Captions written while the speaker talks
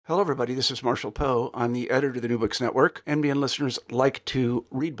Hello, everybody. This is Marshall Poe. I'm the editor of the New Books Network. NBN listeners like to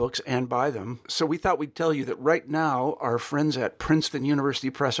read books and buy them. So we thought we'd tell you that right now, our friends at Princeton University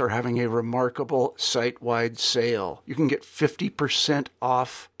Press are having a remarkable site-wide sale. You can get 50%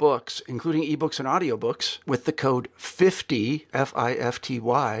 off books, including ebooks and audiobooks, with the code 50,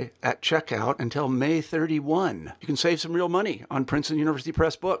 F-I-F-T-Y, at checkout until May 31. You can save some real money on Princeton University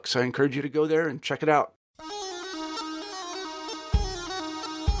Press books. I encourage you to go there and check it out.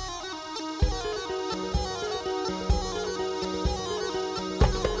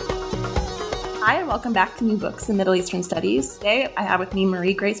 Hi, and welcome back to New Books in Middle Eastern Studies. Today, I have with me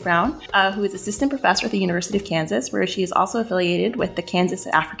Marie Grace Brown, who is assistant professor at the University of Kansas, where she is also affiliated with the Kansas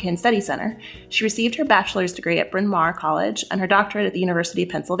African Studies Center. She received her bachelor's degree at Bryn Mawr College and her doctorate at the University of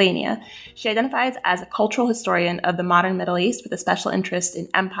Pennsylvania. She identifies as a cultural historian of the modern Middle East with a special interest in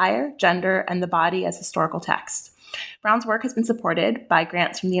empire, gender, and the body as historical text. Brown's work has been supported by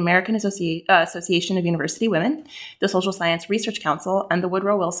grants from the American Association of University Women, the Social Science Research Council, and the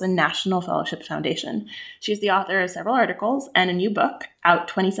Woodrow Wilson National Fellowship Foundation. She is the author of several articles and a new book, out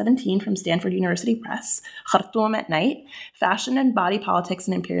 2017 from Stanford University Press, Khartoum at Night, Fashion and Body Politics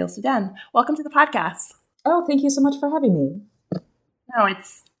in Imperial Sudan. Welcome to the podcast. Oh, thank you so much for having me. No,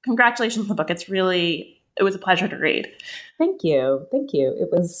 congratulations on the book. It was a pleasure to read. Thank you. It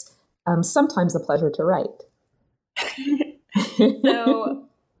was sometimes a pleasure to write. So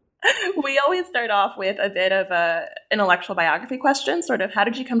we always start off with a bit of an intellectual biography question, sort of how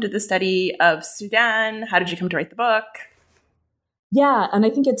did you come to the study of Sudan? How did you come to write the book? Yeah, and I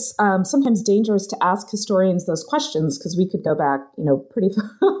think it's sometimes dangerous to ask historians those questions because we could go back, pretty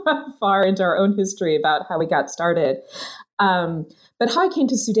far into our own history about how we got started. But how I came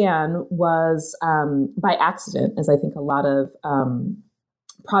to Sudan was by accident, as I think a lot of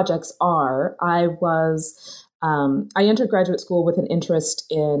projects are. I entered graduate school with an interest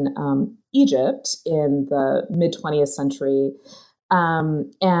in Egypt in the mid-20th century.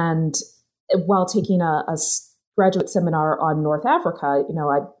 And while taking a graduate seminar on North Africa,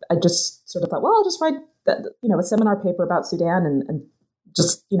 I just sort of thought, well, I'll just write a seminar paper about Sudan and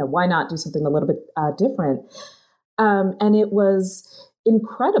just, why not do something a little bit different? And it was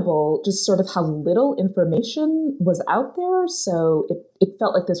incredible just sort of how little information was out there. So it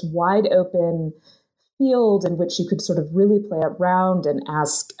felt like this wide open field in which you could sort of really play around and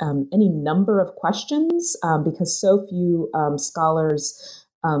ask any number of questions because so few scholars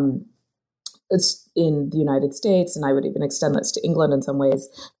in the United States, and I would even extend this to England in some ways,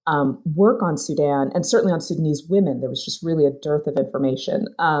 work on Sudan, and certainly on Sudanese women. There was just really a dearth of information.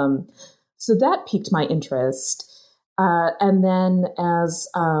 So that piqued my interest. And then I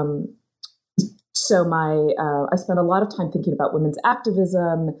spent a lot of time thinking about women's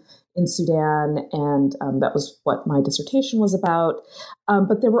activism in Sudan, and that was what my dissertation was about.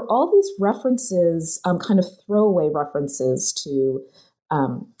 But there were all these references, kind of throwaway references to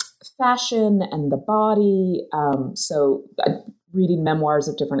fashion and the body. So reading memoirs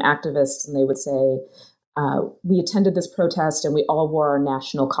of different activists, and they would say, we attended this protest and we all wore our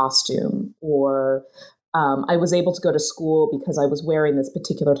national costume, or I was able to go to school because I was wearing this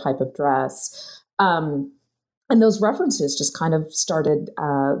particular type of dress. And those references just kind of started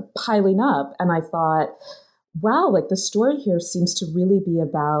piling up. And I thought, wow, like the story here seems to really be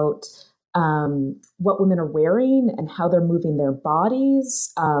about what women are wearing and how they're moving their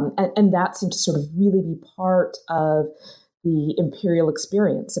bodies. And that seemed to sort of really be part of the imperial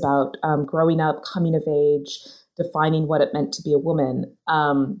experience about growing up, coming of age, defining what it meant to be a woman.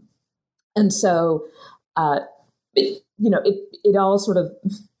 And so, it all sort of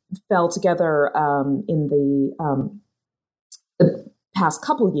fell together in the past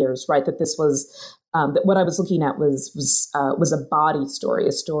couple of years, right? That this was that what I was looking at was a body story,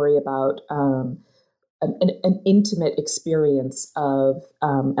 a story about an intimate experience of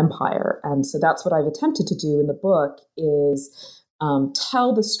empire, and so that's what I've attempted to do in the book is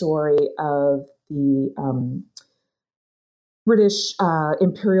tell the story of the British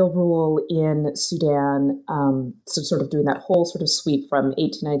imperial rule in Sudan, so sort of doing that whole sort of sweep from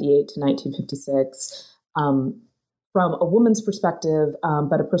 1898 to 1956, from a woman's perspective,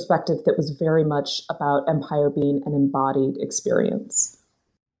 but a perspective that was very much about empire being an embodied experience.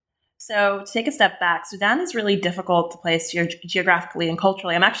 So to take a step back, Sudan is really difficult to place geographically and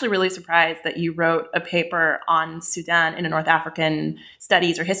culturally. I'm actually really surprised that you wrote a paper on Sudan in a North African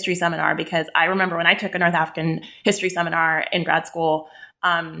studies or history seminar, because I remember when I took a North African history seminar in grad school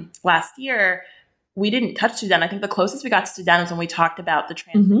last year, we didn't touch Sudan. I think the closest we got to Sudan was when we talked about the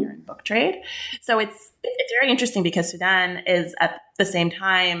trans-Saharan book trade. So it's very interesting because Sudan is at the same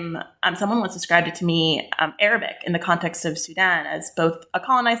time, someone once described it to me, Arabic in the context of Sudan as both a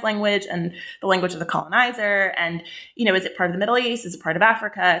colonized language and the language of the colonizer. And, is it part of the Middle East? Is it part of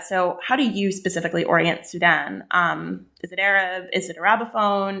Africa? So how do you specifically orient Sudan? Is it Arab? Is it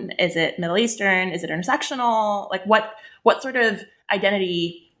Arabophone? Is it Middle Eastern? Is it intersectional? Like what sort of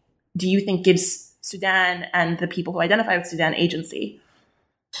identity do you think gives Sudan and the people who identify with Sudan agency?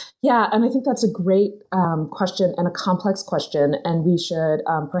 Yeah, and I think that's a great question and a complex question. And we should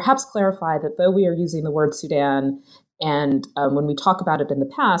perhaps clarify that though we are using the word Sudan, and when we talk about it in the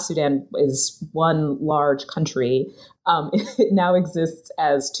past, Sudan is one large country. It now exists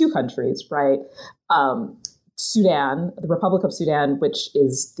as two countries, right? Sudan, the Republic of Sudan, which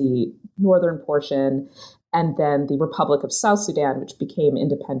is the northern portion, and then the Republic of South Sudan, which became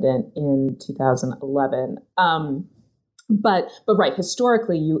independent in 2011. But right,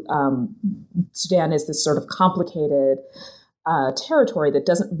 historically, Sudan is this sort of complicated territory that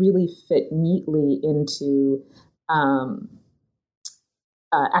doesn't really fit neatly into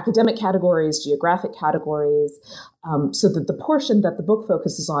academic categories, geographic categories. So that the portion that the book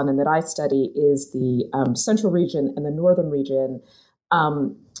focuses on and that I study is the central region and the northern region,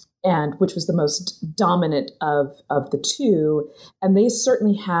 and which was the most dominant of the two. And they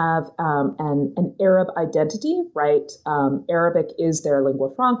certainly have an Arab identity, right? Arabic is their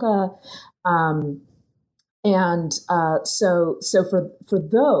lingua franca. So for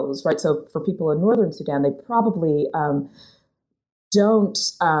those, right, so for people in northern Sudan, they probably don't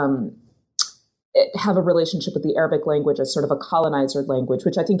have a relationship with the Arabic language as sort of a colonizer language,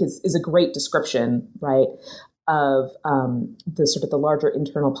 which I think is a great description, right, of the sort of the larger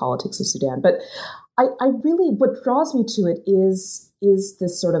internal politics of Sudan. But I really, what draws me to it is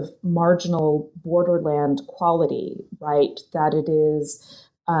this sort of marginal borderland quality, right, that it is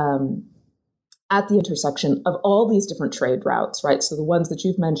at the intersection of all these different trade routes, right? So the ones that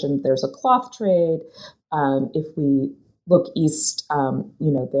you've mentioned, there's a cloth trade. If we look east,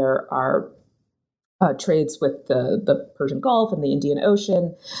 there are trades with the Persian Gulf and the Indian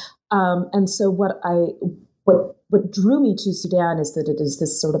Ocean. And so what drew me to Sudan is that it is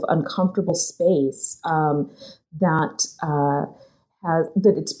this sort of uncomfortable space that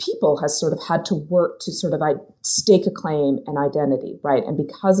its people has sort of had to work to sort of stake a claim and identity, right? And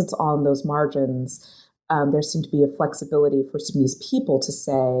because it's on those margins, there seemed to be a flexibility for Sudanese people to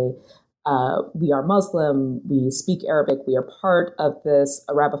say, we are Muslim, we speak Arabic, we are part of this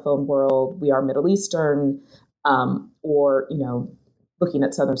Arabophone world, we are Middle Eastern, or, looking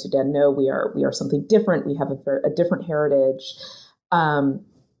at Southern Sudan, no, we are something different. We have a different heritage. And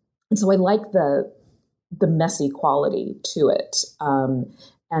so I like the messy quality to it.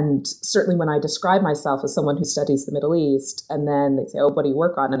 And certainly when I describe myself as someone who studies the Middle East, and then they say, oh, what do you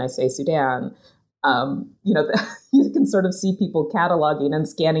work on? And I say Sudan, you can sort of see people cataloging and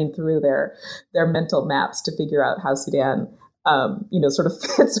scanning through their mental maps to figure out how Sudan, sort of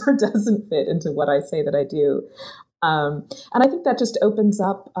fits or doesn't fit into what I say that I do. And I think that just opens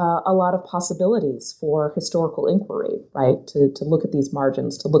up a lot of possibilities for historical inquiry, right? To look at these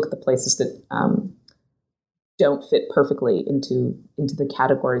margins, to look at the places that don't fit perfectly into the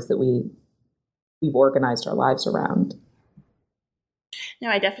categories that we've organized our lives around. No,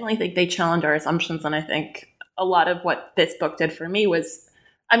 I definitely think they challenge our assumptions. And I think a lot of what this book did for me was,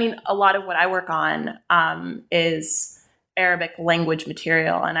 a lot of what I work on is Arabic language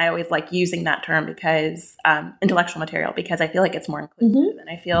material. And I always like using that term because intellectual material, because I feel like it's more inclusive. And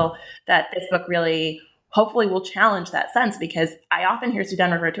I feel that this book really hopefully will challenge that sense, because I often hear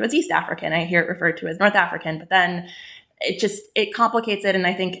Sudan referred to as East African. I hear it referred to as North African, but then it complicates it. And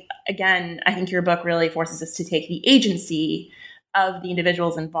I think your book really forces us to take the agency of the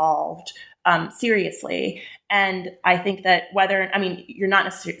individuals involved seriously. And I think that you're not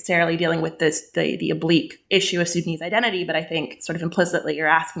necessarily dealing with the oblique issue of Sudanese identity, but I think sort of implicitly you're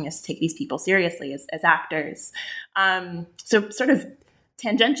asking us to take these people seriously as actors. So sort of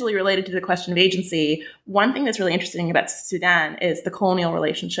tangentially related to the question of agency, one thing that's really interesting about Sudan is the colonial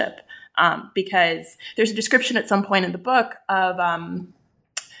relationship, because there's a description at some point in the book of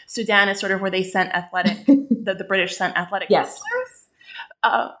Sudan as sort of where they sent athletic, the British sent athletic yes. wrestlers.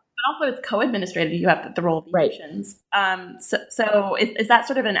 But also it's co-administrated. You have the role of the nations. So is that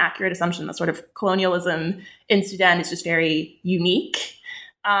sort of an accurate assumption that sort of colonialism in Sudan is just very unique?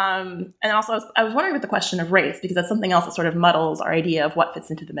 And also I was wondering about the question of race, because that's something else that sort of muddles our idea of what fits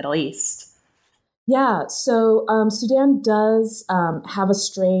into the Middle East. Yeah, so Sudan does have a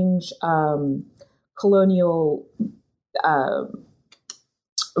strange colonial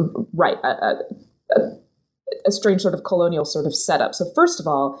a strange sort of colonial sort of setup. So first of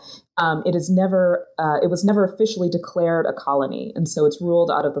all, it was never officially declared a colony, and so it's ruled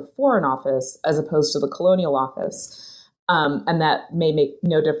out of the Foreign Office as opposed to the Colonial Office. And that may make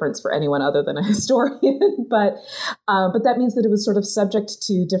no difference for anyone other than a historian, but that means that it was sort of subject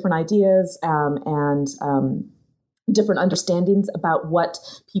to different ideas and different understandings about what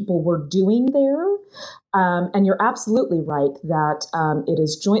people were doing there. And you're absolutely right that it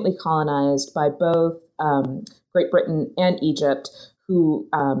is jointly colonized by both Great Britain and Egypt, who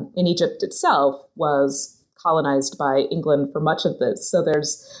in Egypt itself was colonized by England for much of this. So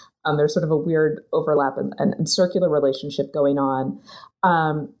there's sort of a weird overlap and circular relationship going on.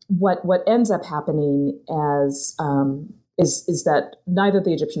 What ends up happening is that neither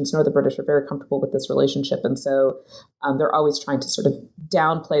the Egyptians nor the British are very comfortable with this relationship, and so they're always trying to sort of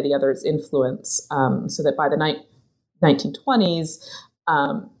downplay the other's influence, so that by the 1920s,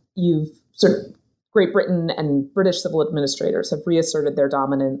 you've sort of Great Britain and British civil administrators have reasserted their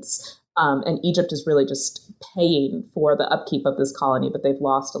dominance. And Egypt is really just paying for the upkeep of this colony, but they've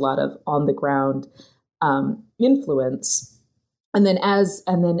lost a lot of on-the-ground influence. And then, as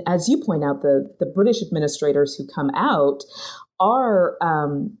you point out, the British administrators who come out are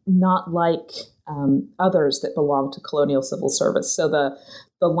not like others that belong to colonial civil service. So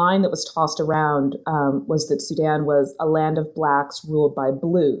the line that was tossed around was that Sudan was a land of blacks ruled by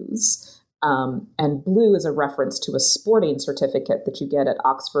blues. And blue is a reference to a sporting certificate that you get at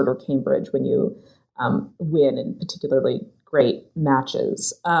Oxford or Cambridge when you win in particularly great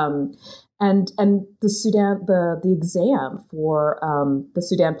matches. And the Sudan, the exam for the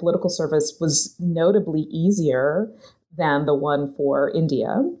Sudan Political Service was notably easier than the one for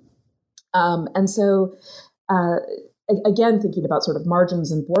India. And so, again, thinking about sort of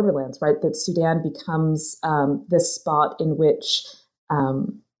margins and borderlands, right, that Sudan becomes this spot in which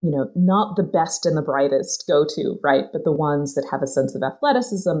not the best and the brightest go to, right? But the ones that have a sense of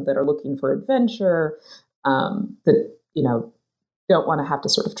athleticism, that are looking for adventure, that, don't want to have to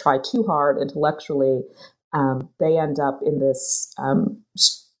sort of try too hard intellectually. They end up in this,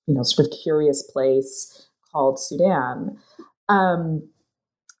 sort of curious place called Sudan. And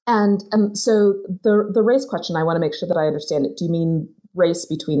so the race question, I want to make sure that I understand it. Do you mean race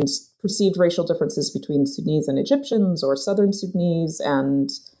between perceived racial differences between Sudanese and Egyptians, or Southern Sudanese and...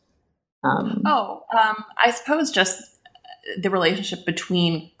 I suppose just the relationship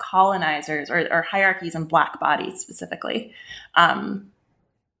between colonizers or hierarchies and Black bodies specifically. Yeah,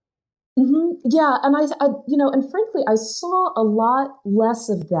 and and frankly, I saw a lot less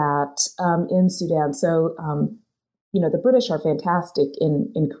of that in Sudan. So, the British are fantastic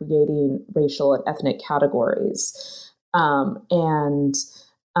in creating racial and ethnic categories,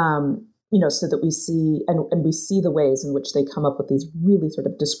 so that we see, and we see the ways in which they come up with these really sort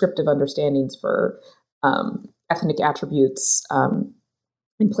of descriptive understandings for ethnic attributes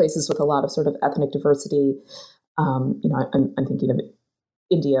in places with a lot of sort of ethnic diversity. I'm thinking of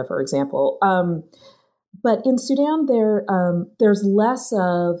India, for example. But in Sudan, there's less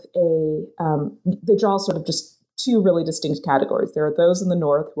of they draw sort of just two really distinct categories. There are those in the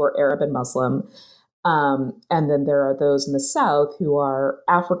north who are Arab and Muslim, and then there are those in the south who are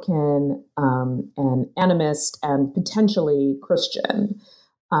African and animist and potentially Christian.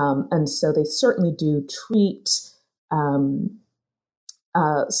 And so they certainly do treat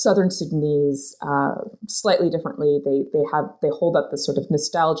Southern Sudanese slightly differently. They hold up this sort of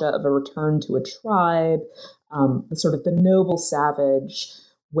nostalgia of a return to a tribe, the sort of the noble savage,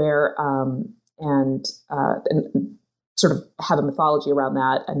 where and sort of have a mythology around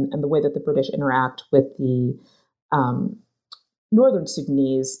that, and the way that the British interact with the Northern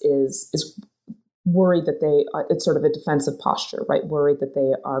Sudanese is worried that it's sort of a defensive posture, right? Worried that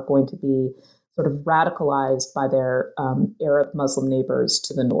they are going to be sort of radicalized by their Arab Muslim neighbors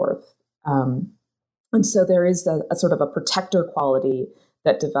to the north. And so there is a sort of a protector quality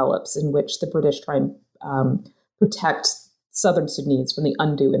that develops in which the British try and protect Southern Sudanese from the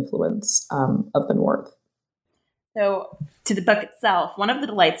undue influence of the north. So to the book itself, one of the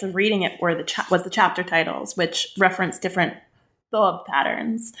delights of reading it was the chapter titles, which reference different thob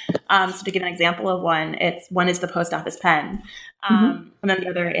patterns. So to give an example of one is the post office pen. And then the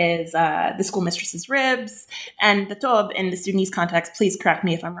other is the schoolmistress's ribs. And the thob, in the Sudanese context, please correct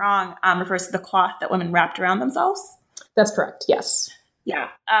me if I'm wrong, refers to the cloth that women wrapped around themselves. That's correct, yes. Yeah.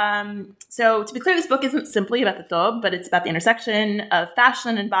 So to be clear, this book isn't simply about the thob, but it's about the intersection of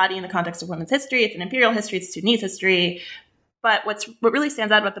fashion and body in the context of women's history. It's an imperial history, it's Sudanese history. But what really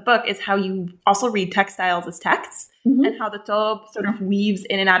stands out about the book is how you also read textiles as texts, and how the thob sort of weaves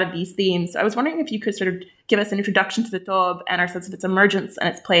in and out of these themes. So I was wondering if you could sort of give us an introduction to the thob and our sense of its emergence and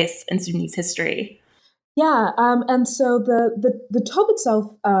its place in Sudanese history. Yeah, and so the tobe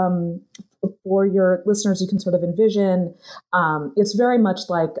itself, for your listeners, you can sort of envision, it's very much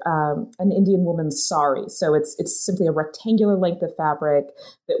like an Indian woman's sari. So it's simply a rectangular length of fabric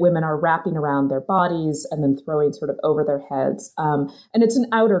that women are wrapping around their bodies and then throwing sort of over their heads. And it's an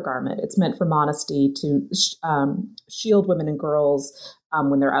outer garment. It's meant for modesty to shield women and girls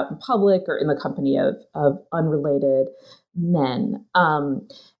when they're out in public or in the company of unrelated men.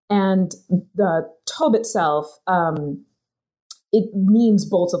 And the tobe itself, it means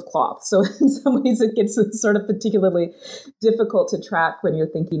bolts of cloth. So in some ways it gets sort of particularly difficult to track when you're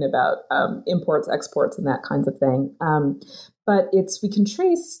thinking about imports, exports, and that kinds of thing. But we can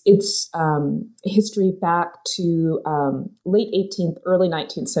trace its history back to late 18th, early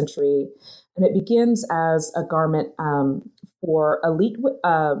 19th century. And it begins as a garment for elite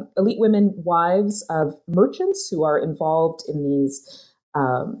women, wives of merchants who are involved in these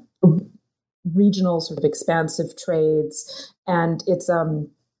regional sort of expansive trades, and it's a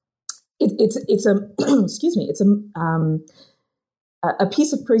excuse me, it's a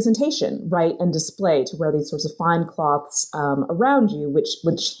piece of presentation, right, and display to wear these sorts of fine cloths around you,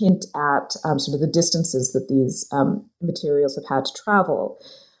 which hint at sort of the distances that these materials have had to travel.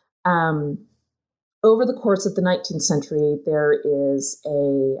 Over the course of the 19th century, there is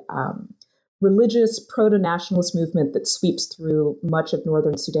a religious proto-nationalist movement that sweeps through much of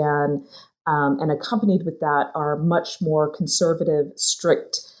northern Sudan, and accompanied with that are much more conservative,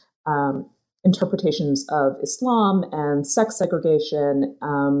 strict interpretations of Islam and sex segregation.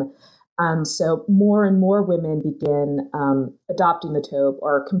 And so more and more women begin adopting the tobe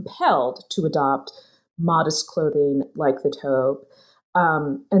or are compelled to adopt modest clothing like the tobe.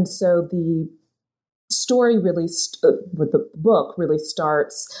 And so the story really, the book really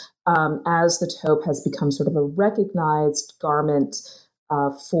starts as the tobe has become sort of a recognized garment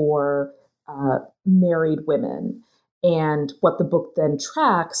for married women. And what the book then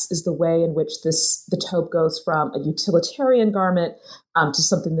tracks is the way in which the tobe goes from a utilitarian garment to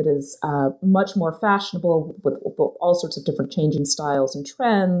something that is much more fashionable with all sorts of different changing styles and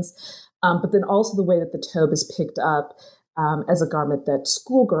trends, but then also the way that the tobe is picked up as a garment that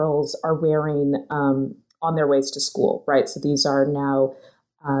schoolgirls are wearing on their ways to school, right? So these are now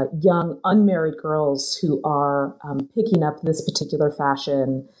young unmarried girls who are picking up this particular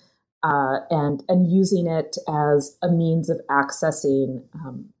fashion and using it as a means of accessing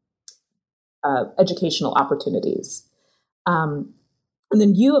educational opportunities. And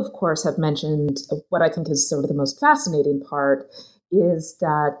then you, of course, have mentioned what I think is sort of the most fascinating part is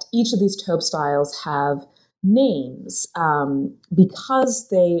that each of these tobe styles have names because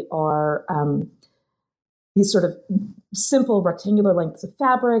they are these sort of simple rectangular lengths of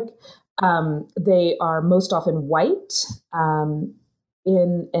fabric. They are most often white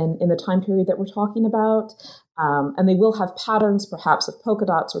in the time period that we're talking about. And they will have patterns, perhaps of polka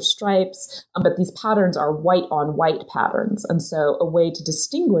dots or stripes, but these patterns are white on white patterns. And so a way to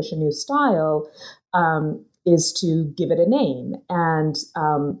distinguish a new style is to give it a name. And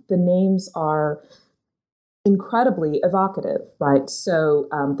the names are incredibly evocative, right? So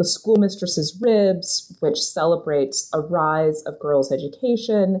the schoolmistress's ribs, which celebrates a rise of girls'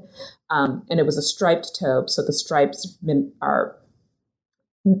 education, and it was a striped tobe, so the stripes are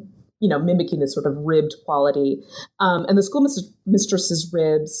mimicking this sort of ribbed quality. And the schoolmistress's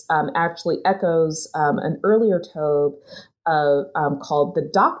ribs actually echoes an earlier tobe called the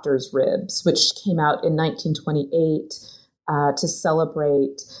doctor's ribs, which came out in 1928 to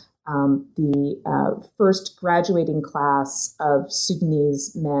celebrate the first graduating class of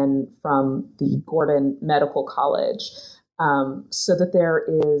Sudanese men from the Gordon Medical College, so that there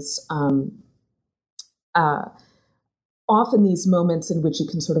is often these moments in which you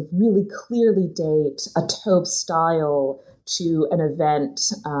can sort of really clearly date a tobe style to an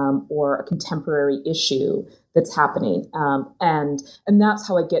event or a contemporary issue that's happening. And that's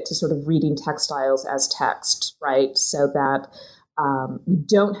how I get to sort of reading textiles as text, right? So that we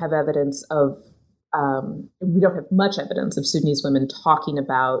don't have much evidence of Sudanese women talking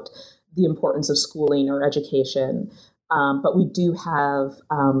about the importance of schooling or education. But we do have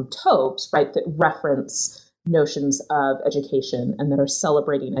tobes, right, that reference notions of education and that are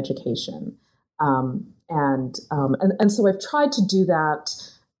celebrating education. And so I've tried to do that,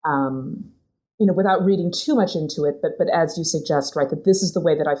 without reading too much into it, but as you suggest, right, that this is the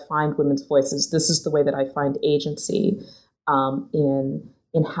way that I find women's voices. This is the way that I find agency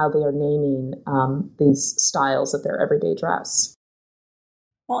in how they are naming these styles of their everyday dress.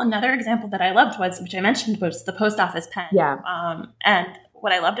 Well, another example that I loved which I mentioned, was the post office pen. Yeah. And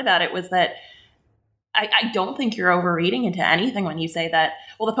what I loved about it was that I don't think you're overreading into anything when you say that.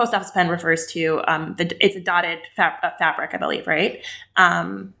 Well, the post office pen refers to it's a dotted fabric, I believe, right?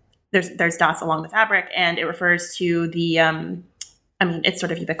 There's dots along the fabric, and it refers to the. I mean, it's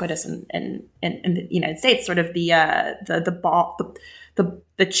sort of ubiquitous in the United States. Sort of the ball,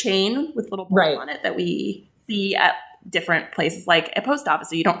 the chain with little balls on it that we see at different places, like a post office,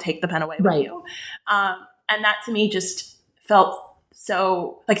 so you don't take the pen away with you. And that to me just felt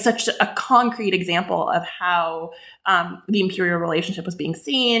so like such a concrete example of how the imperial relationship was being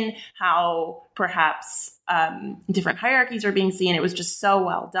seen, how perhaps different hierarchies are being seen. It was just so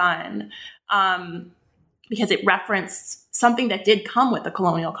well done because it referenced something that did come with the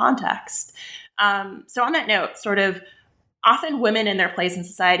colonial context. So on that note, sort of often women in their place in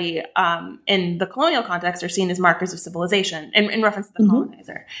society in the colonial context are seen as markers of civilization in reference to the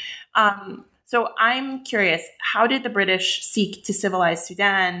colonizer. So I'm curious, how did the British seek to civilize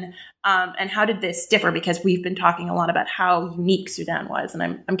Sudan, and how did this differ? Because we've been talking a lot about how unique Sudan was,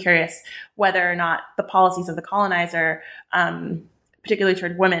 and I'm curious whether or not the policies of the colonizer, particularly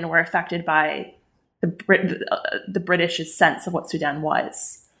toward women, were affected by the British's sense of what Sudan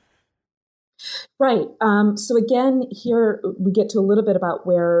was. Right. So again, here we get to a little bit about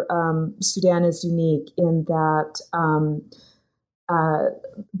where Sudan is unique in that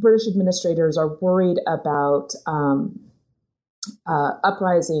British administrators are worried about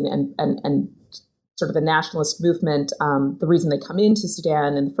uprising and sort of a nationalist movement. The reason they come into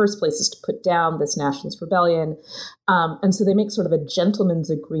Sudan in the first place is to put down this nationalist rebellion. And so they make sort of a gentleman's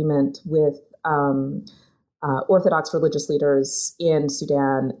agreement with Orthodox religious leaders in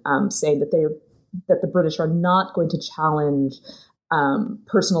Sudan, saying that the British are not going to challenge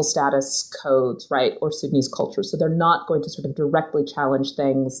personal status codes, right, or Sudanese culture. So they're not going to sort of directly challenge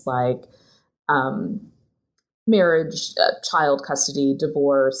things like marriage, child custody,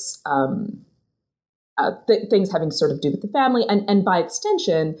 divorce, things having to sort of do with the family, and by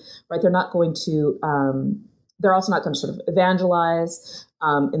extension, right, they're not going to. They're also not going to sort of evangelize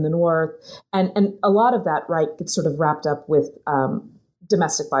in the north, and a lot of that, right, gets sort of wrapped up with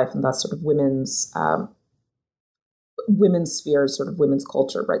domestic life and thus sort of women's spheres, sort of women's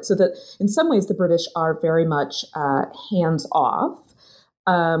culture, right? So that in some ways the British are very much hands off,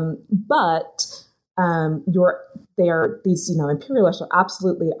 but these imperialists are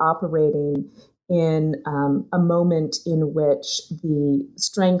absolutely operating in a moment in which the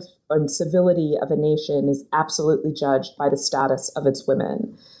strength and civility of a nation is absolutely judged by the status of its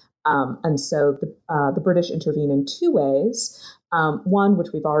women. And so the British intervene in two ways. One,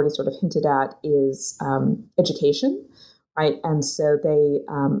 which we've already sort of hinted at, is education, right? And so they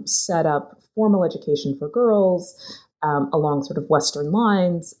set up formal education for girls along sort of Western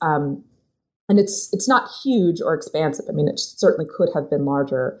lines. And it's not huge or expansive. I mean, it certainly could have been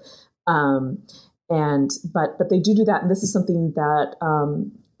larger. But they do that. And this is something that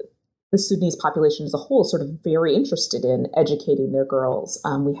the Sudanese population as a whole is sort of very interested in, educating their girls.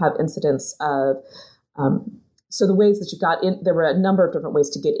 We have incidents of, so the ways that you got in, there were a number of different ways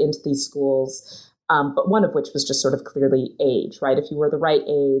to get into these schools, but one of which was just sort of clearly age, right? If you were the right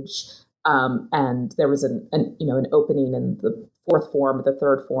age, and there was an opening in the fourth form or the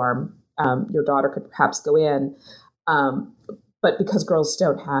third form, your daughter could perhaps go in. But because girls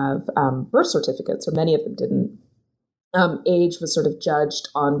don't have birth certificates, or many of them didn't, age was sort of judged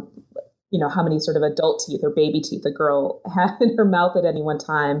on, how many sort of adult teeth or baby teeth a girl had in her mouth at any one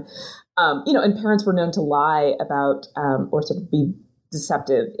time. And parents were known to lie about or sort of be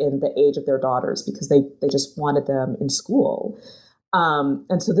deceptive in the age of their daughters because they just wanted them in school.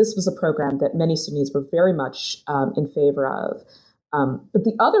 And so this was a program that many Sunnis were very much in favor of. But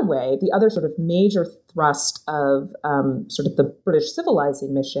the other sort of major thrust of sort of the British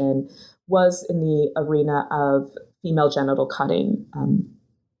civilizing mission was in the arena of female genital cutting.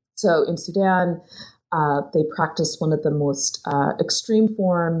 So in Sudan, they practiced one of the most extreme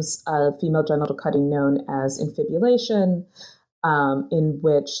forms of female genital cutting known as infibulation, in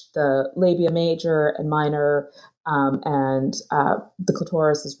which the labia major and minor and the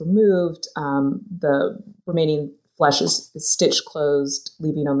clitoris is removed. The remaining flesh is stitched closed,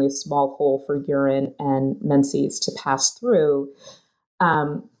 leaving only a small hole for urine and menses to pass through.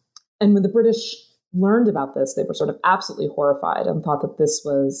 And when the British learned about this, they were sort of absolutely horrified and thought that this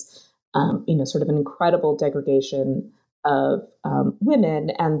was, sort of an incredible degradation of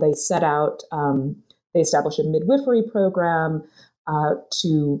women. And they set out, they established a midwifery program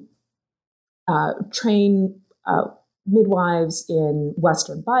to train midwives in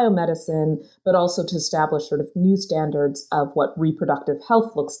Western biomedicine, but also to establish sort of new standards of what reproductive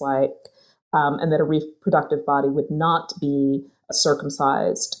health looks like, and that a reproductive body would not be a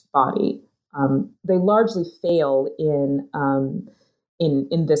circumcised body. they largely fail in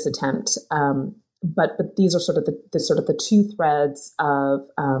this attempt. But these are sort of the two threads of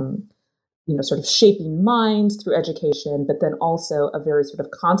sort of shaping minds through education, but then also a very sort of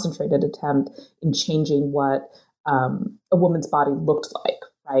concentrated attempt in changing what a woman's body looked like,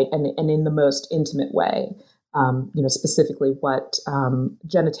 right, and in the most intimate way. Specifically what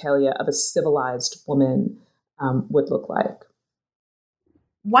genitalia of a civilized woman would look like.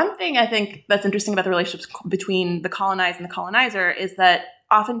 One thing I think that's interesting about the relationships between the colonized and the colonizer is that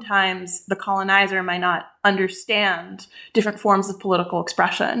oftentimes the colonizer might not understand different forms of political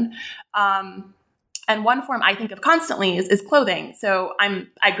expression. And one form I think of constantly is clothing. So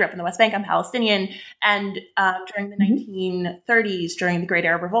I grew up in the West Bank. I'm Palestinian. And during the 1930s, during the Great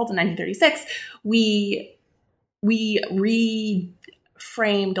Arab Revolt in 1936, we reframed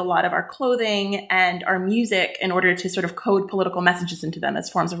a lot of our clothing and our music in order to sort of code political messages into them as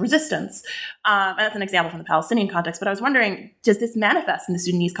forms of resistance. And that's an example from the Palestinian context. But I was wondering, does this manifest in the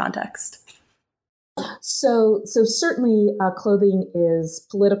Sudanese context? So certainly clothing is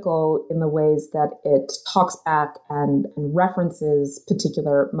political in the ways that it talks back and references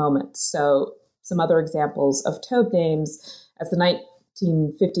particular moments. So some other examples of Tobe names, as the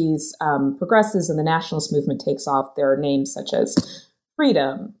 1950s progresses and the nationalist movement takes off, there are names such as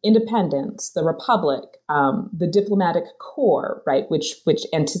freedom, independence, the republic, the diplomatic corps, right, which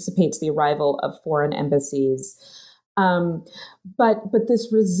anticipates the arrival of foreign embassies. But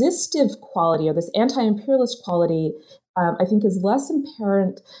this resistive quality or this anti-imperialist quality, I think, is less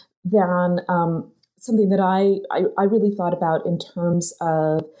apparent than something that I really thought about in terms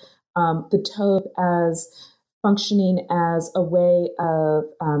of the Tobe as functioning as a way of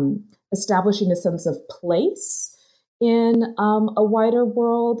establishing a sense of place in a wider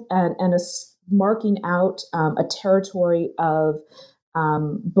world and marking out a territory of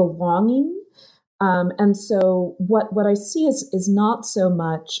belonging. And so what I see is not so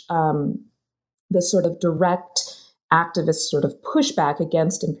much the sort of direct activist sort of pushback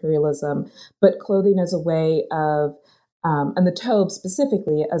against imperialism, but clothing as a way of, and the Tobe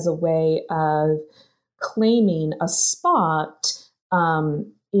specifically, as a way of claiming a spot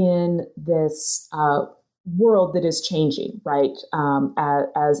in this world that is changing, right,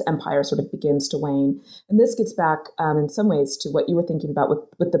 as empire sort of begins to wane. And this gets back in some ways to what you were thinking about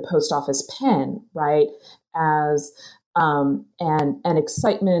with the post office pen, right, as an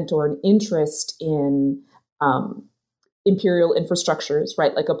excitement or an interest in imperial infrastructures,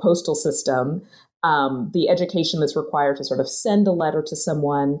 right, like a postal system, the education that's required to sort of send a letter to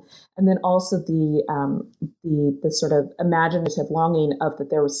someone, and then also the sort of imaginative longing of that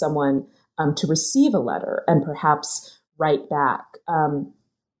there was someone to receive a letter and perhaps write back. And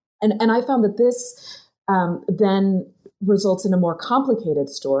I found that this then results in a more complicated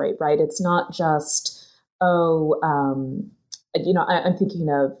story, right? It's not just, I'm thinking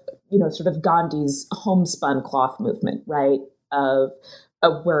of, sort of Gandhi's homespun cloth movement, right? Of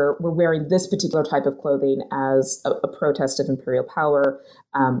where we're wearing this particular type of clothing as a protest of imperial power.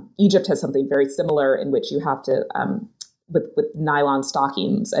 Egypt has something very similar in which you have to, with nylon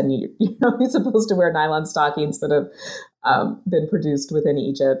stockings, and you're supposed to wear nylon stockings that have been produced within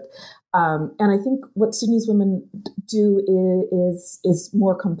Egypt. And I think what Sudanese women do is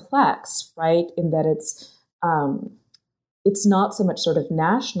more complex, right? In that it's not so much sort of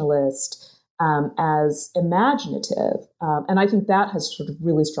nationalist as imaginative, and I think that has sort of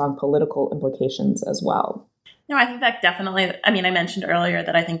really strong political implications as well. No, I think that definitely, I mentioned earlier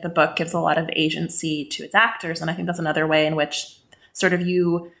that I think the book gives a lot of agency to its actors. And I think that's another way in which sort of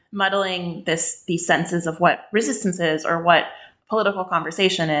you muddling these senses of what resistance is or what political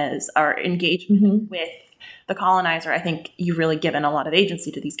conversation is or engagement with the colonizer. I think you've really given a lot of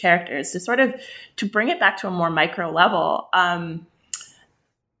agency to these characters to bring it back to a more micro level.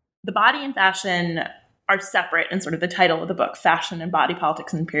 The body and fashion are separate in sort of the title of the book, Fashion and Body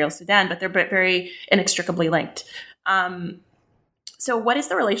Politics in Imperial Sudan, but they're very inextricably linked. So what is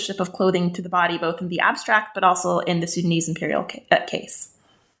the relationship of clothing to the body, both in the abstract, but also in the Sudanese imperial case?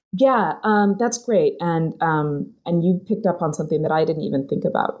 Yeah, that's great. And you picked up on something that I didn't even think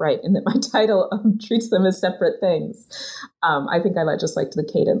about, right? And that my title treats them as separate things. I think I just liked the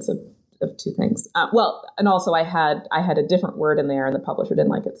cadence of two things. And also I had a different word in there and the publisher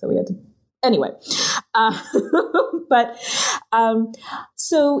didn't like it. So we had to, anyway.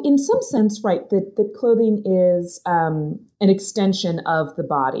 So in some sense, right, that clothing is an extension of the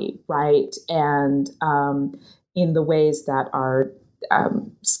body, right? And in the ways that our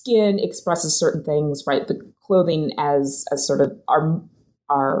skin expresses certain things, right? The clothing as sort of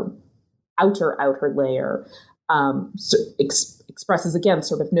our outer layer expresses, again,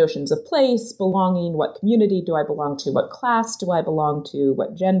 sort of notions of place, belonging, what community do I belong to, what class do I belong to,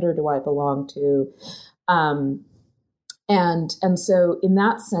 what gender do I belong to. And so in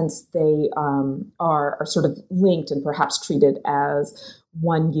that sense, they are sort of linked and perhaps treated as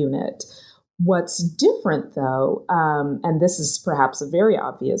one unit. What's different, though, and this is perhaps a very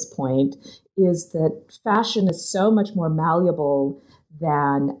obvious point, is that fashion is so much more malleable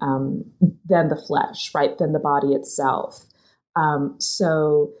than the flesh, right? Than the body itself.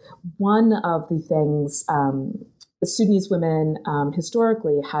 So one of the things the Sudanese women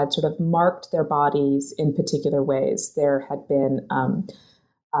historically had sort of marked their bodies in particular ways. There had been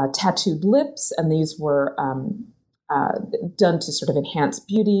tattooed lips, and these were done to sort of enhance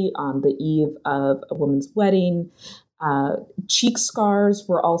beauty on the eve of a woman's wedding. Cheek scars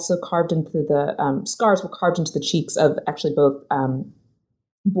were also carved into the cheeks of actually both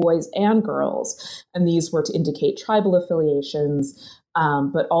boys and girls, and these were to indicate tribal affiliations,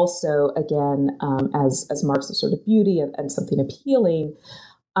 but also, again, as marks of sort of beauty and something appealing.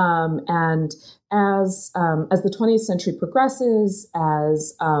 And as the 20th century progresses,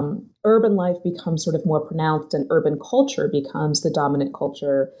 as urban life becomes sort of more pronounced and urban culture becomes the dominant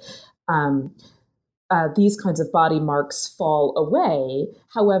culture, these kinds of body marks fall away.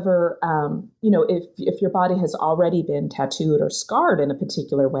 However, if your body has already been tattooed or scarred in a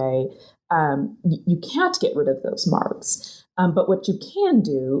particular way, you can't get rid of those marks. But what you can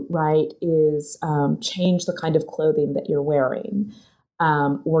do, right, is change the kind of clothing that you're wearing,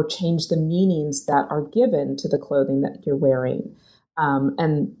 or change the meanings that are given to the clothing that you're wearing.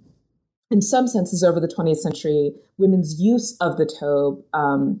 And in some senses, over the 20th century, women's use of the tobe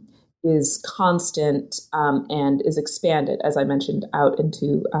is constant and is expanded, as I mentioned, out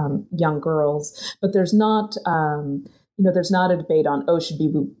into young girls. But there's not, there's not a debate on, should we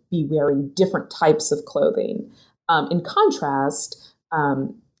be wearing different types of clothing? In contrast,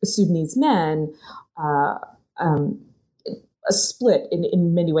 Sudanese men, a split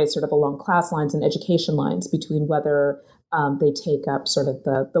in many ways, sort of along class lines and education lines, between whether they take up sort of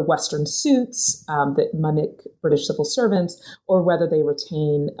the Western suits that mimic British civil servants, or whether they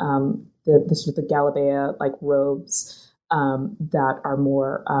retain the sort of the galabeah like robes that are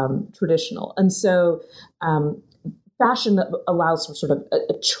more traditional. And so fashion allows for sort of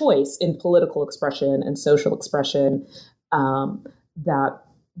a choice in political expression and social expression that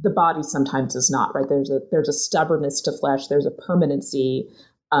the body sometimes is not, right? There's a stubbornness to flesh. There's a permanency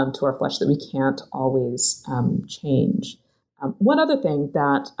to our flesh that we can't always change. One other thing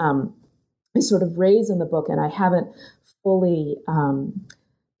that I sort of raise in the book, and I haven't fully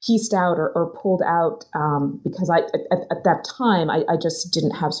pieced out or pulled out because at that time I just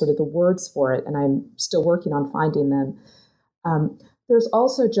didn't have sort of the words for it, and I'm still working on finding them. There's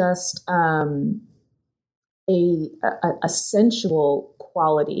also just a sensual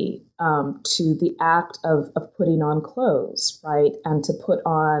quality to the act of putting on clothes, right? And to put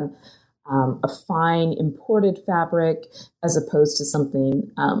on a fine imported fabric as opposed to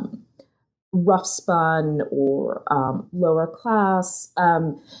something rough spun or lower class.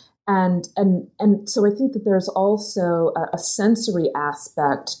 And so I think that there's also a sensory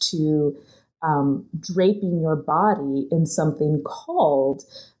aspect to draping your body in something called,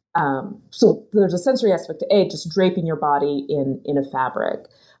 so there's a sensory aspect to just draping your body in a fabric.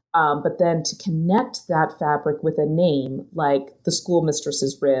 But then to connect that fabric with a name like the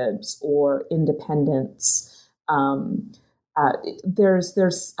schoolmistress's ribs or independence,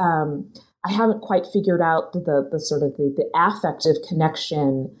 there's I haven't quite figured out the sort of the affective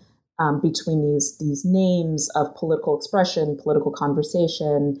connection between these names of political expression, political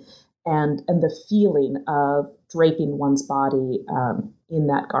conversation, and the feeling of draping one's body in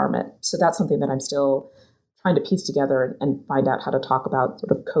that garment. So that's something that I'm still trying to piece together and find out how to talk about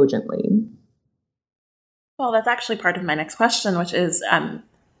sort of cogently. Well, that's actually part of my next question, which is,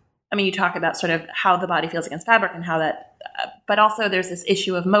 you talk about sort of how the body feels against fabric and how that, but also there's this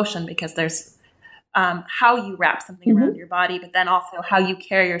issue of motion, because there's how you wrap something around your body, but then also how you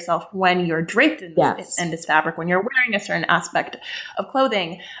carry yourself when you're draped in this fabric, when you're wearing a certain aspect of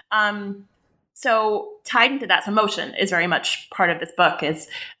clothing. So tied into that, so motion is very much part of this book. Is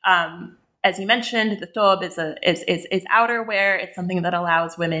as you mentioned, the thobe is outerwear. It's something that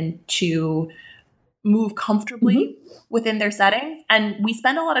allows women to move comfortably within their settings. And we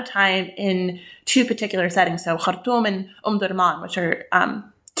spend a lot of time in two particular settings, so Khartoum and Durman, which are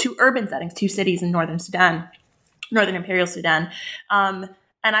two urban settings, two cities in northern Imperial Sudan. And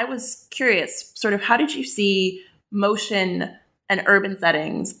I was curious, sort of, how did you see motion and urban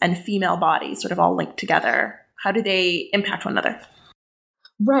settings and female bodies sort of all linked together? How do they impact one another?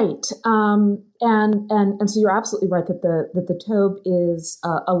 Right, and so you're absolutely right that the tobe is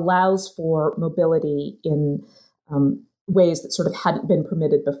allows for mobility in ways that sort of hadn't been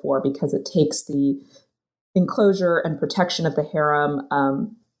permitted before, because it takes the enclosure and protection of the harem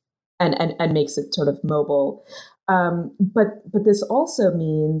and makes it sort of mobile. But this also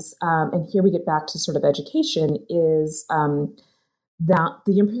means, and here we get back to sort of education, is that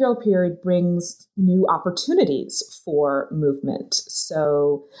the imperial period brings new opportunities for movement.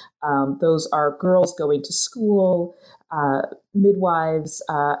 So those are girls going to school, midwives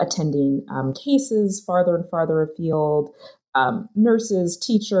attending cases farther and farther afield, nurses,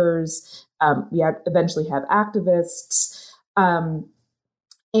 teachers. We eventually have activists, and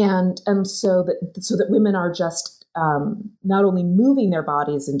so that women are just not only moving their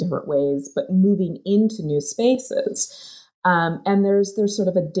bodies in different ways, but moving into new spaces. And there's sort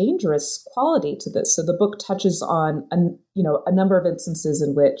of a dangerous quality to this. So the book touches on a number of instances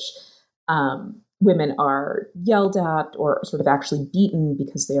in which women are yelled at or sort of actually beaten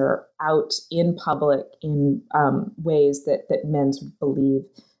because they are out in public in ways that men sort of believe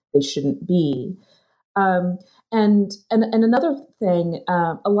they shouldn't be. And another thing,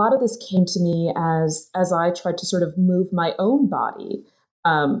 a lot of this came to me as I tried to sort of move my own body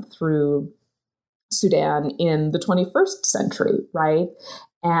through Sudan in the 21st century, right?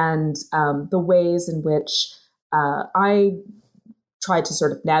 And the ways in which I tried to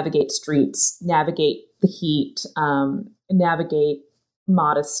sort of navigate streets, navigate the heat, navigate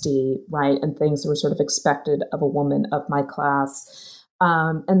modesty, right? And things that were sort of expected of a woman of my class.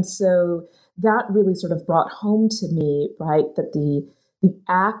 And so that really sort of brought home to me, right, that the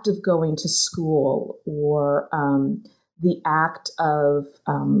act of going to school or the act of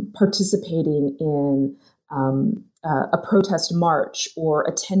participating in a protest march or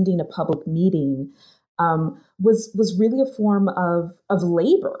attending a public meeting was really a form of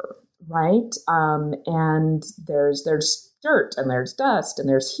labor, right? And there's dirt and there's dust and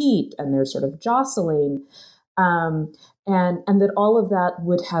there's heat and there's sort of jostling, and that all of that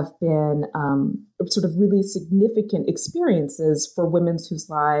would have been sort of really significant experiences for women whose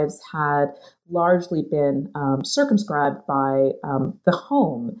lives had largely been circumscribed by the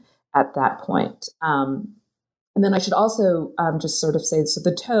home at that point. And then I should also just sort of say, so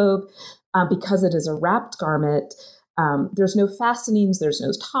the tobe, because it is a wrapped garment, there's no fastenings, there's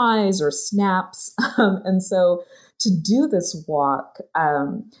no ties or snaps. And so to do this walk,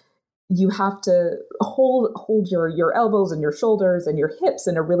 you have to hold your elbows and your shoulders and your hips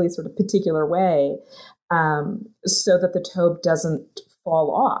in a really sort of particular way, so that the tobe doesn't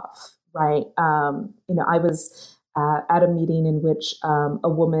fall off, right? I was at a meeting in which a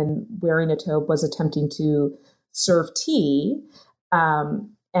woman wearing a tobe was attempting to serve tea, and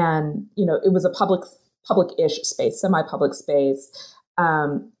it was a public-ish space, semi-public space,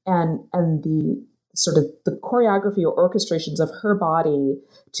 and the sort of the choreography or orchestrations of her body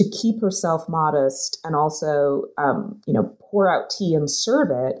to keep herself modest and also, pour out tea and serve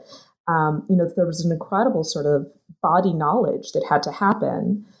it. There was an incredible sort of body knowledge that had to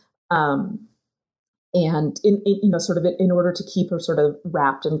happen. And in order to keep her sort of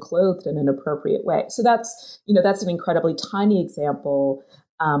wrapped and clothed in an appropriate way. So that's an incredibly tiny example.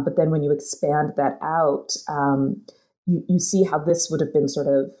 But then when you expand that out, you see how this would have been sort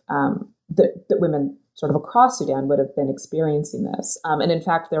of, that women sort of across Sudan would have been experiencing this. And in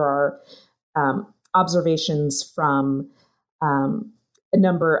fact, there are observations from a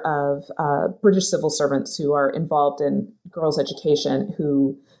number of British civil servants who are involved in girls' education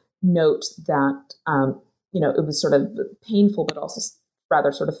who note that, it was sort of painful, but also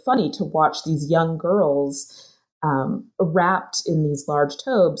rather sort of funny to watch these young girls wrapped in these large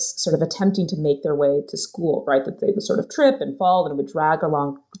tobes, sort of attempting to make their way to school, right? That they would sort of trip and fall and would drag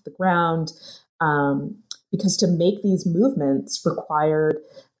along the ground, because to make these movements required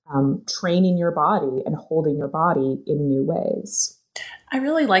training your body and holding your body in new ways. I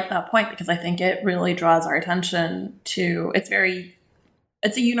really like that point because I think it really draws our attention to, it's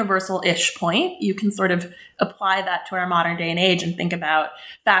a universal-ish point. You can sort of apply that to our modern day and age and think about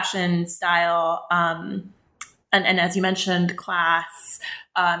fashion, style, and as you mentioned, class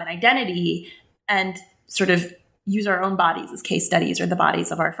and identity, and sort of use our own bodies as case studies or the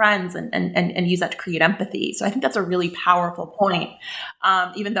bodies of our friends and use that to create empathy. So I think that's a really powerful point,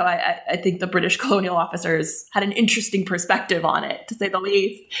 even though I think the British colonial officers had an interesting perspective on it, to say the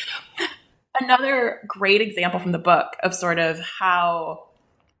least. Another great example from the book of sort of how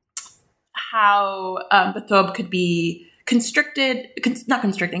the thobe could be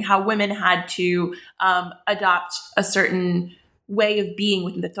how women had to adopt a certain way of being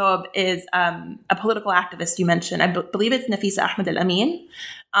within the Tob is a political activist you mentioned. I believe it's Nafisa Ahmed Al-Amin.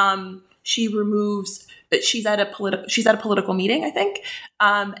 She's at a political meeting, I think.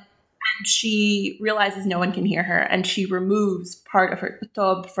 And she realizes no one can hear her, and she removes part of her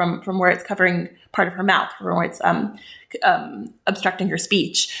Tob from where it's covering part of her mouth, from where it's obstructing her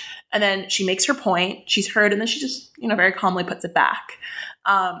speech. And then she makes her point, she's heard, and then she just, very calmly puts it back,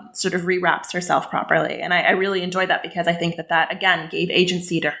 sort of rewraps herself properly. And I really enjoyed that, because I think that again gave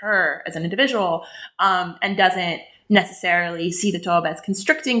agency to her as an individual, and doesn't necessarily see the Tob as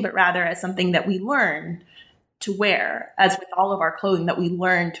constricting, but rather as something that we learn to wear, as with all of our clothing, that we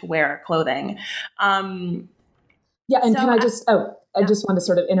learn to wear our clothing. Can I just want to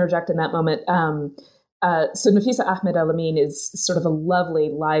sort of interject in that moment. So Nafisa Ahmed Al-Amin is sort of a lovely,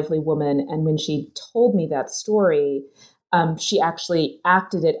 lively woman. And when she told me that story, she actually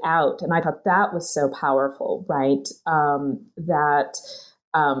acted it out. And I thought that was so powerful, right?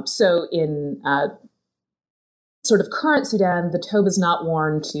 So in sort of current Sudan, the Tob is not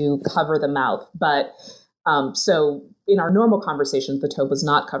worn to cover the mouth. But so in our normal conversations, the Tob was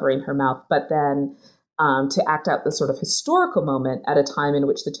not covering her mouth. But then to act out the sort of historical moment at a time in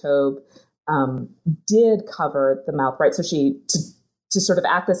which the Tob did cover the mouth, right? So to sort of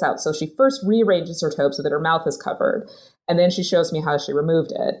act this out. So she first rearranges her Tob so that her mouth is covered. And then she shows me how she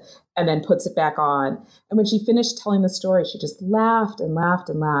removed it and then puts it back on. And when she finished telling the story, she just laughed and laughed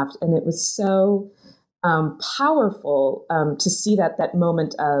and laughed. And it was so powerful to see that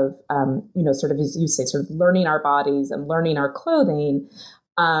moment of, sort of, as you say, sort of learning our bodies and learning our clothing.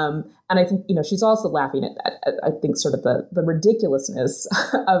 And I think, she's also laughing at I think, sort of the ridiculousness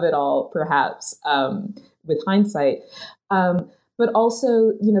of it all, perhaps, with hindsight. But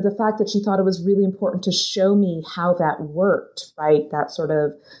also, the fact that she thought it was really important to show me how that worked, right? That sort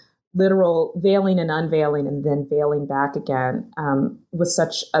of literal veiling and unveiling and then veiling back again was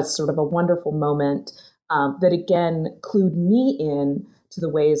such a sort of a wonderful moment that, again, clued me in to the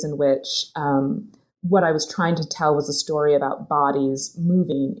ways in which what I was trying to tell was a story about bodies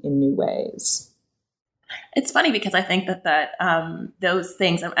moving in new ways. It's funny because I think that those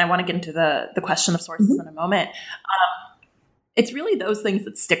things, I want to get into the question of sources in a moment. It's really those things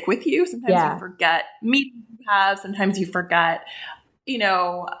that stick with you. Sometimes you forget meetings you have. Sometimes you forget,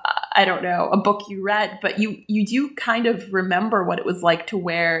 I don't know, a book you read, but you do kind of remember what it was like to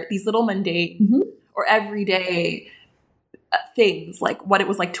wear these little mundane or everyday things, like what it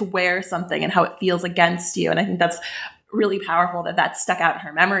was like to wear something and how it feels against you. And I think that's really powerful that stuck out in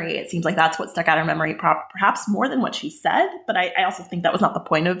her memory. It seems like that's what stuck out in her memory, perhaps more than what she said. But I also think that was not the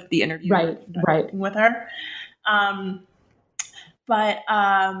point of the interview right. with her. I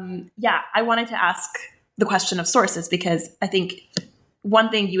wanted to ask the question of sources, because I think one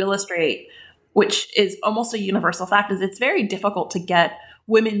thing you illustrate, which is almost a universal fact, is it's very difficult to get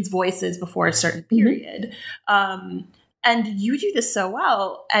women's voices before a certain period. And you do this so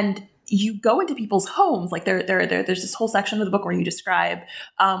well, and you go into people's homes. Like there's this whole section of the book where you describe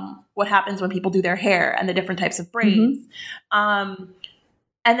what happens when people do their hair and the different types of braids.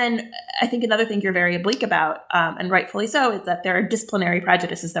 And then I think another thing you're very oblique about, and rightfully so, is that there are disciplinary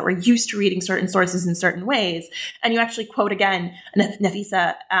prejudices, that we're used to reading certain sources in certain ways. And you actually quote again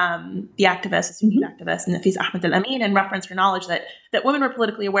Nafisa, the activist, the Sunni activist, Nafisa Ahmed Al-Amin, and reference her knowledge that women were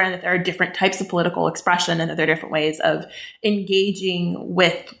politically aware and that there are different types of political expression and that there are different ways of engaging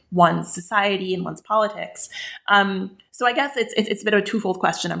with one's society and one's politics. So I guess it's a bit of a twofold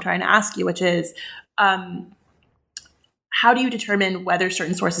question I'm trying to ask you, which is, how do you determine whether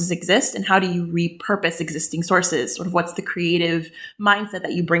certain sources exist, and how do you repurpose existing sources? Sort of what's the creative mindset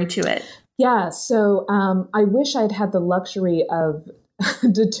that you bring to it? Yeah, so I wish I'd had the luxury of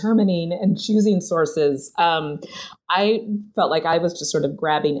determining and choosing sources. I felt like I was just sort of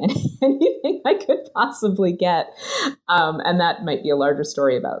grabbing anything I could possibly get. And that might be a larger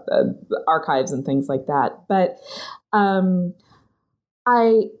story about the archives and things like that. But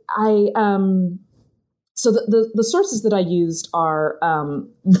So the sources that I used are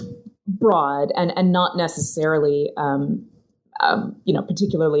broad and not necessarily,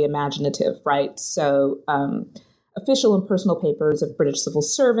 particularly imaginative, right? So official and personal papers of British civil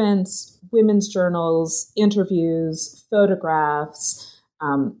servants, women's journals, interviews, photographs,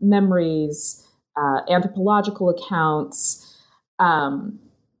 memories, anthropological accounts, and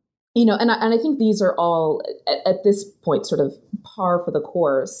I think these are all at this point sort of par for the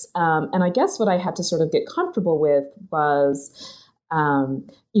course. And I guess what I had to sort of get comfortable with was,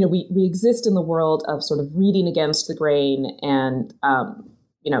 we exist in the world of sort of reading against the grain and,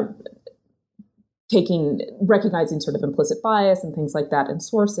 recognizing sort of implicit bias and things like that in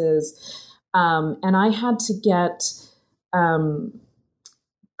sources. And I had to get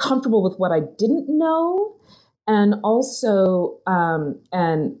comfortable with what I didn't know. And also, Anne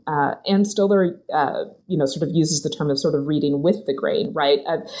Stoler, sort of uses the term of sort of reading with the grain, right?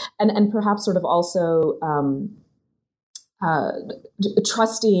 And perhaps sort of also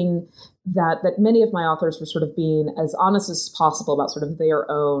trusting that many of my authors were sort of being as honest as possible about sort of their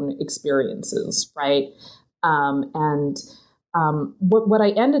own experiences, right? What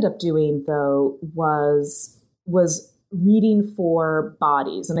I ended up doing, though, was reading for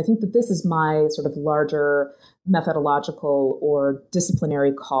bodies. And I think that this is my sort of larger methodological or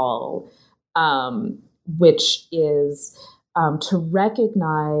disciplinary call, which is to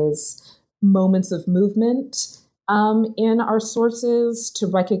recognize moments of movement in our sources, to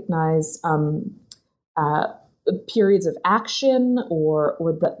recognize periods of action or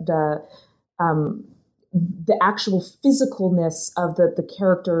the actual physicalness of the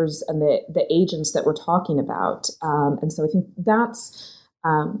characters and the agents that we're talking about. And so I think that's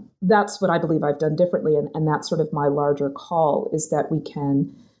what I believe I've done differently. And that's sort of my larger call, is that we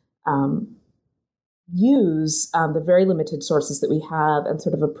can use the very limited sources that we have and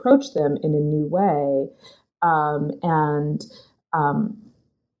sort of approach them in a new way, and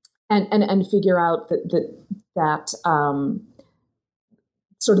figure out that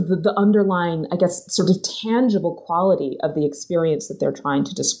sort of the underlying, I guess, sort of tangible quality of the experience that they're trying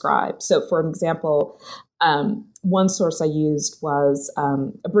to describe. So, for example, one source I used was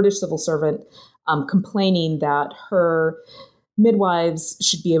a British civil servant complaining that her midwives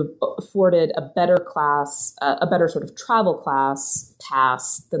should be afforded a better sort of travel class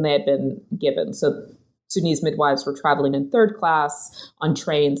pass than they had been given. So Sudanese midwives were traveling in third class on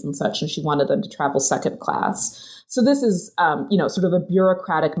trains and such, and she wanted them to travel second class. So this is, sort of a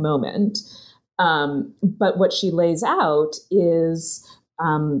bureaucratic moment. But what she lays out is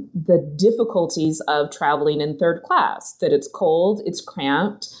the difficulties of traveling in third class, that it's cold, it's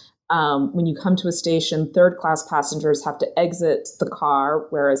cramped. When you come to a station, third class passengers have to exit the car,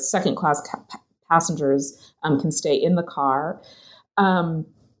 whereas second class passengers can stay in the car. And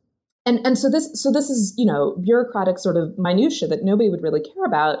so this is, bureaucratic sort of minutia that nobody would really care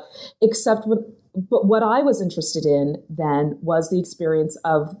about, but what I was interested in then was the experience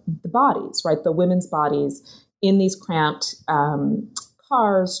of the bodies, right? The women's bodies in these cramped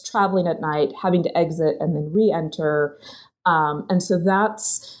cars, traveling at night, having to exit and then re-enter. And so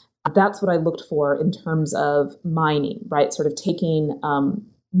that's what I looked for in terms of mining, right? Sort of taking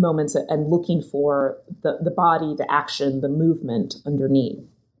moments and looking for the body, the action, the movement underneath.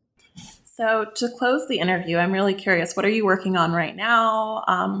 So to close the interview, I'm really curious, what are you working on right now?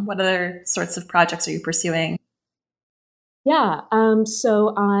 What other sorts of projects are you pursuing? Yeah,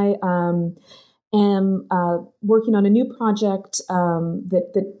 so I am working on a new project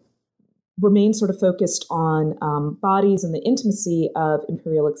that remains sort of focused on bodies and the intimacy of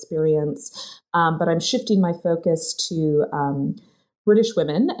imperial experience, but I'm shifting my focus to British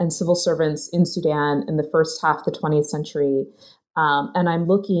women and civil servants in Sudan in the first half of the 20th century. And I'm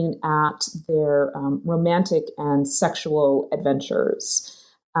looking at their romantic and sexual adventures.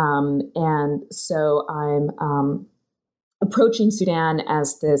 And so I'm approaching Sudan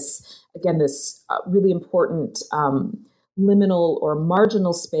as this really important liminal or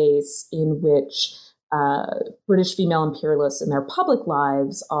marginal space in which British female imperialists in their public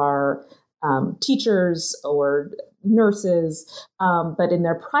lives are teachers or nurses, but in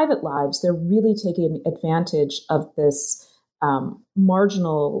their private lives, they're really taking advantage of this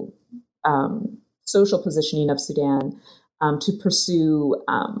marginal social positioning of Sudan to pursue,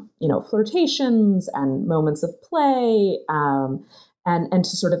 flirtations and moments of play, and to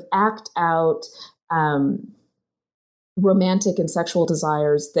sort of act out romantic and sexual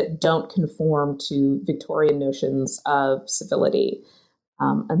desires that don't conform to Victorian notions of civility.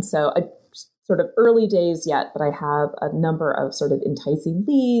 And so I sort of early days yet, but I have a number of sort of enticing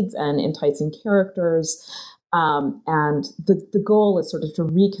leads and enticing characters. And the goal is sort of to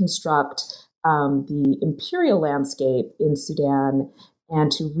reconstruct the imperial landscape in Sudan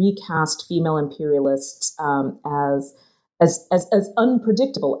and to recast female imperialists as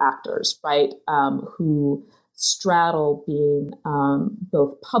unpredictable actors, right? Who straddle being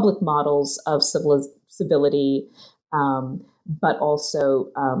both public models of civility, but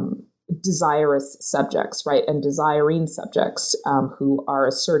also desirous subjects, right? And desiring subjects who are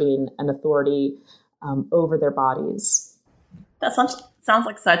asserting an authority over their bodies. That sounds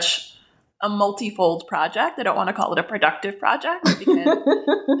like such a multifold project. I don't want to call it a productive project because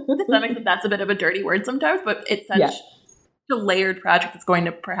to some extent that's a bit of a dirty word sometimes, but it's such a layered project that's going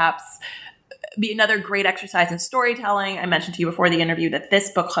to perhaps be another great exercise in storytelling. I mentioned to you before the interview that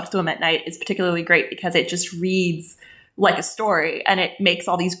this book, Khartoum at Night, is particularly great because it just reads like a story, and it makes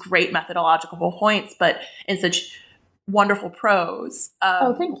all these great methodological points, but in such wonderful prose.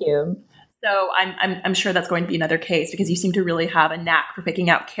 Oh, thank you. So I'm sure that's going to be another case, because you seem to really have a knack for picking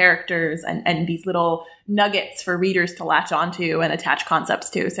out characters and these little nuggets for readers to latch onto and attach concepts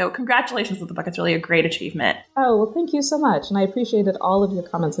to. So congratulations with the book. It's really a great achievement. Oh, well, thank you so much. And I appreciated all of your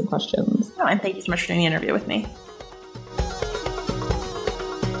comments and questions. Oh, and thank you so much for doing the interview with me.